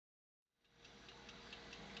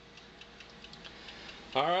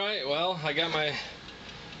Alright, well, I got my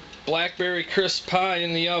blackberry crisp pie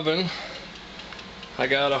in the oven. I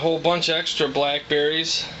got a whole bunch of extra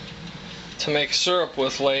blackberries to make syrup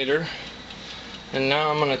with later. And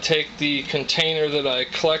now I'm going to take the container that I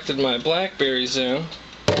collected my blackberries in,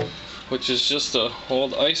 which is just an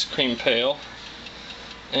old ice cream pail,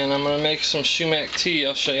 and I'm going to make some Sumac tea.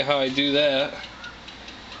 I'll show you how I do that.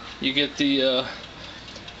 You get the,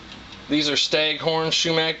 these are staghorn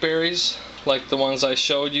sumac berries, like the ones I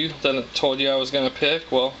showed you, that I told you I was going to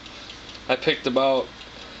pick. Well, I picked about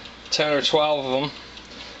 10 or 12 of them.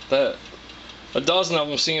 That a dozen of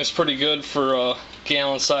them seems pretty good for a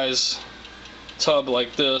gallon size tub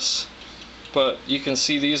like this, but you can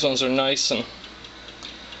see these ones are nice and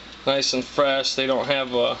fresh. They don't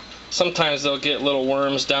have sometimes they'll get little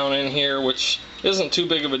worms down in here, which isn't too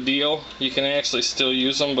big of a deal. You can actually still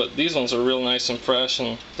use them, but these ones are real nice and fresh,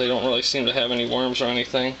 and they don't really seem to have any worms or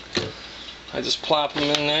anything. I just plop them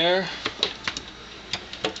in there.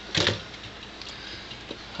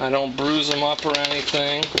 I don't bruise them up or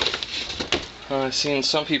anything. I've seen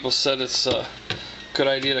some people said it's a good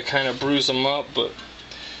idea to kind of bruise them up, but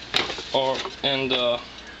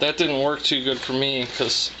that didn't work too good for me,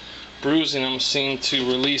 because bruising them seemed to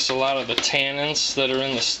release a lot of the tannins that are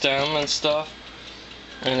in the stem and stuff,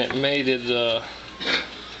 and it made it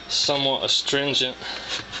somewhat astringent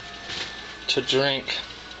to drink.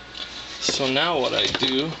 So now what I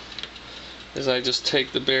do is I just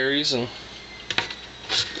take the berries and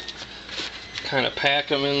kind of pack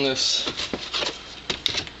them in this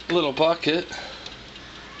little bucket.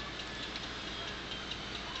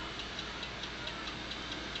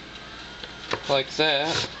 Like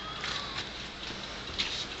that.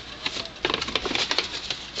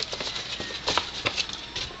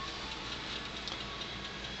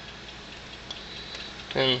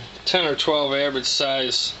 And 10 or 12 average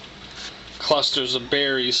size clusters of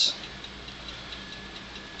berries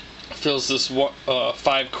fills this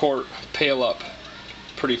 5-quart pail up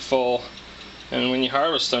pretty full. And when you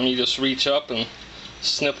harvest them, you just reach up and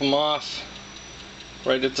snip them off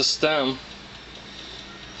right at the stem.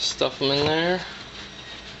 Stuff them in there.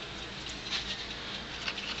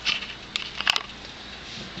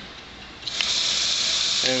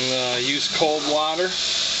 And use cold water.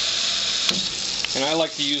 And I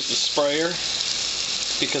like to use the sprayer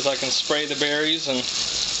because I can spray the berries, and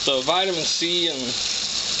the vitamin C and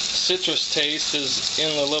citrus taste is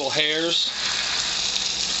in the little hairs.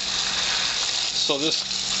 So this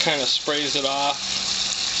kind of sprays it off,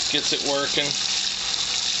 gets it working.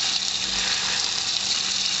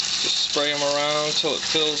 Just spray them around until it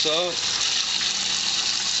fills up.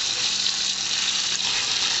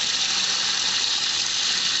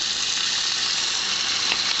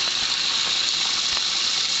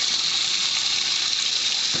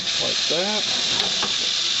 Like that.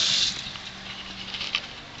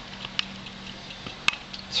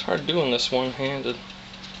 It's hard doing this one-handed.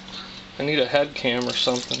 I need a head cam or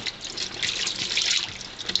something.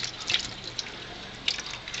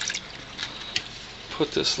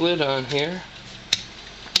 Put this lid on here.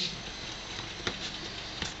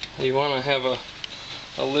 You want to have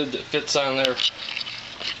a lid that fits on there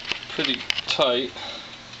pretty tight.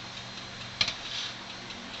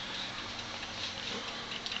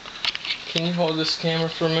 Can you hold this camera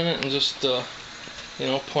for a minute and just you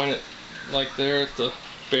know, point it like there at the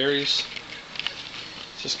berries?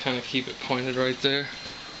 Just kind of keep it pointed right there.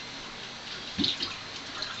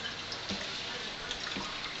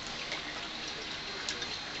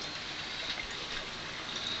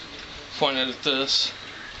 Point it at this.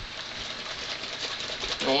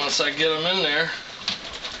 And once I get them in there,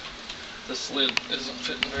 this lid isn't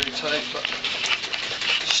fitting very tight, but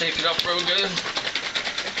shake it up real good.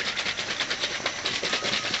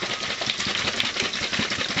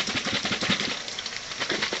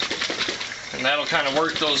 And that'll kind of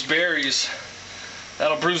work those berries.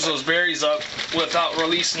 That'll bruise those berries up without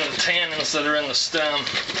releasing the tannins that are in the stem.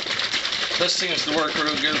 This seems to work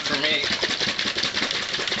real good for me.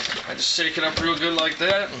 I just shake it up real good like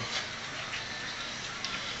that and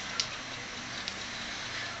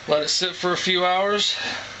let it sit for a few hours.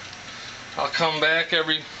 I'll come back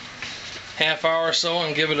every half hour or so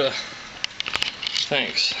and give it a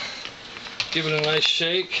give it a nice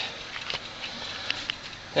shake.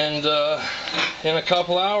 And in a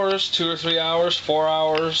couple hours, 2 or 3 hours, 4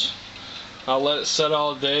 hours, I'll let it sit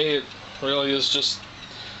all day. It really is just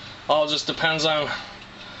depends on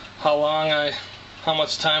how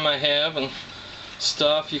much time I have and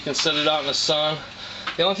stuff. You can set it out in the sun.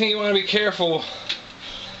 The only thing you want to be careful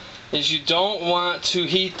is you don't want to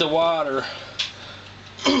heat the water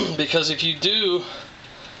because if you do,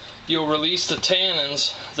 you'll release the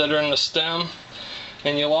tannins that are in the stem,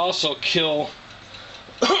 and you'll also kill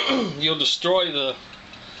you'll destroy the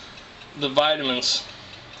vitamins,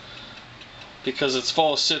 because it's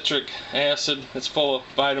full of citric acid. It's full of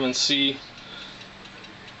vitamin C.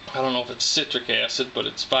 I don't know if it's citric acid, but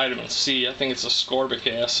it's vitamin C. I think it's ascorbic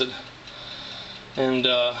acid. And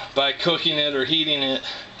by cooking it or heating it,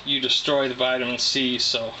 you destroy the vitamin C,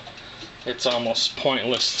 so it's almost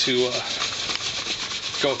pointless to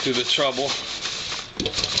go through the trouble.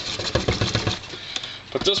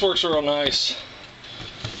 But this works real nice.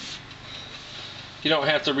 You don't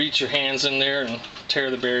have to reach your hands in there and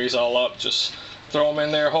tear the berries all up. Just throw them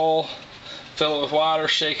in there whole, fill it with water,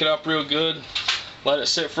 shake it up real good, let it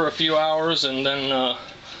sit for a few hours, and then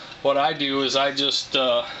what I do is I just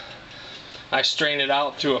I strain it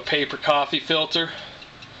out through a paper coffee filter.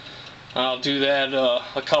 I'll do that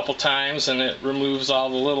a couple times, and it removes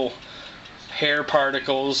all the little hair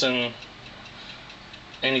particles and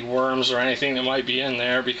any worms or anything that might be in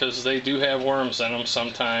there, because they do have worms in them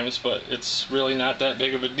sometimes, but it's really not that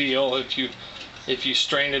big of a deal. If you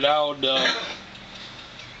strain it out,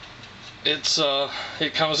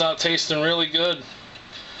 it comes out tasting really good.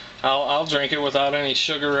 I'll drink it without any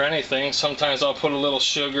sugar or anything. Sometimes I'll put a little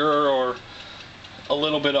sugar or a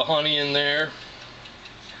little bit of honey in there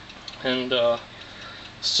and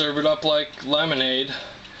serve it up like lemonade.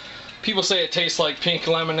 People say it tastes like pink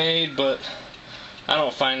lemonade, but I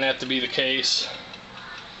don't find that to be the case.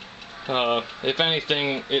 If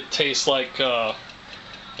anything, it tastes like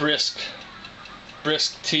brisk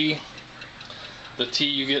tea. The tea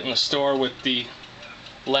you get in the store with the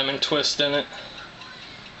lemon twist in it.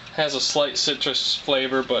 Has a slight citrus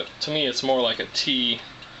flavor, but to me it's more like a tea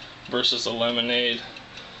versus a lemonade.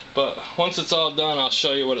 But once it's all done, I'll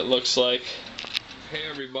show you what it looks like. Hey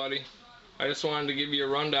everybody, I just wanted to give you a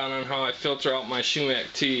rundown on how I filter out my Sumac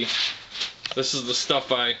tea. This is the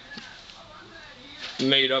stuff I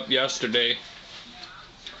made up yesterday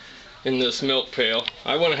in this milk pail.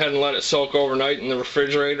 I went ahead and let it soak overnight in the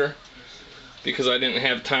refrigerator because I didn't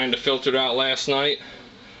have time to filter it out last night.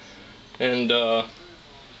 And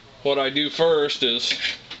what I do first is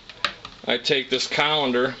I take this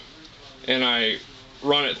colander and I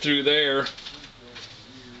run it through there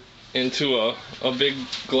into a big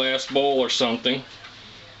glass bowl or something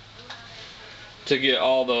to get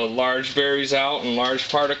all the large berries out and large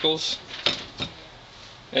particles.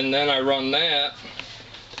 And then I run that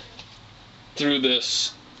through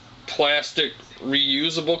this plastic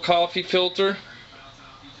reusable coffee filter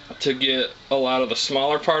to get a lot of the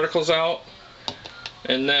smaller particles out.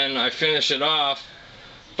 And then I finish it off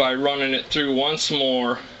by running it through once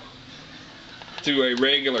more through a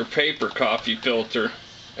regular paper coffee filter,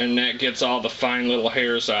 and that gets all the fine little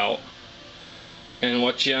hairs out. And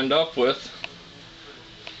what you end up with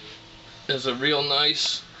is a real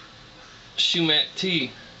nice Sumac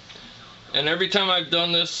tea. And every time I've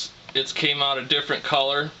done this, it's came out a different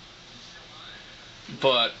color,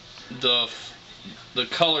 but the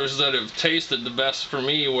colors that have tasted the best for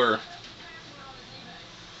me were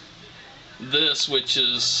this, which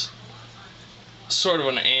is sort of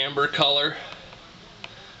an amber color,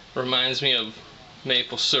 reminds me of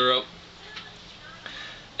maple syrup,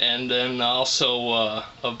 and then also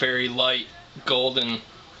a very light golden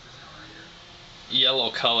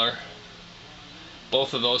yellow color.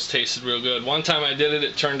 Both of those tasted real good. One time I did it,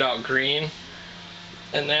 it turned out green,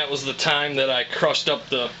 and that was the time that I crushed up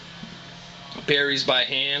the berries by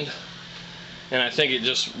hand, and I think it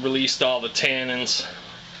just released all the tannins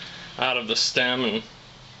out of the stem and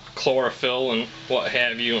chlorophyll and what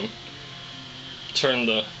have you, and turned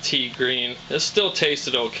the tea green. It still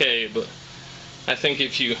tasted okay, but I think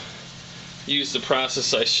if you use the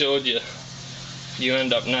process I showed you, you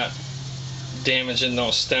end up not damaging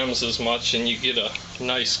those stems as much, and you get a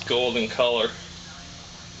nice golden color.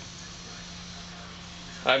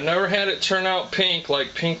 I've never had it turn out pink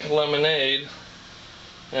like pink lemonade,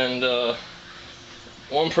 and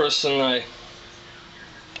one person I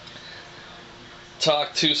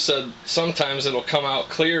talked to said sometimes it'll come out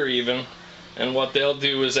clear even, and what they'll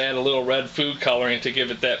do is add a little red food coloring to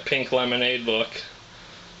give it that pink lemonade look.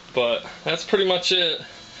 But that's pretty much it.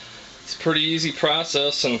 It's a pretty easy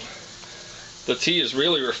process, and the tea is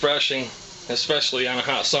really refreshing, especially on a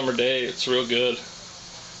hot summer day. It's real good.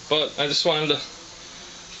 But I just wanted to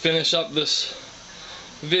finish up this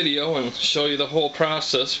video and show you the whole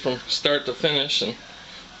process from start to finish, and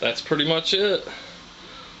that's pretty much it.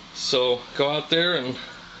 So go out there and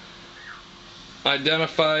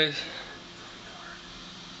identify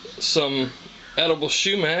some edible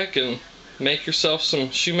sumac and make yourself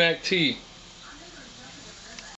some sumac tea.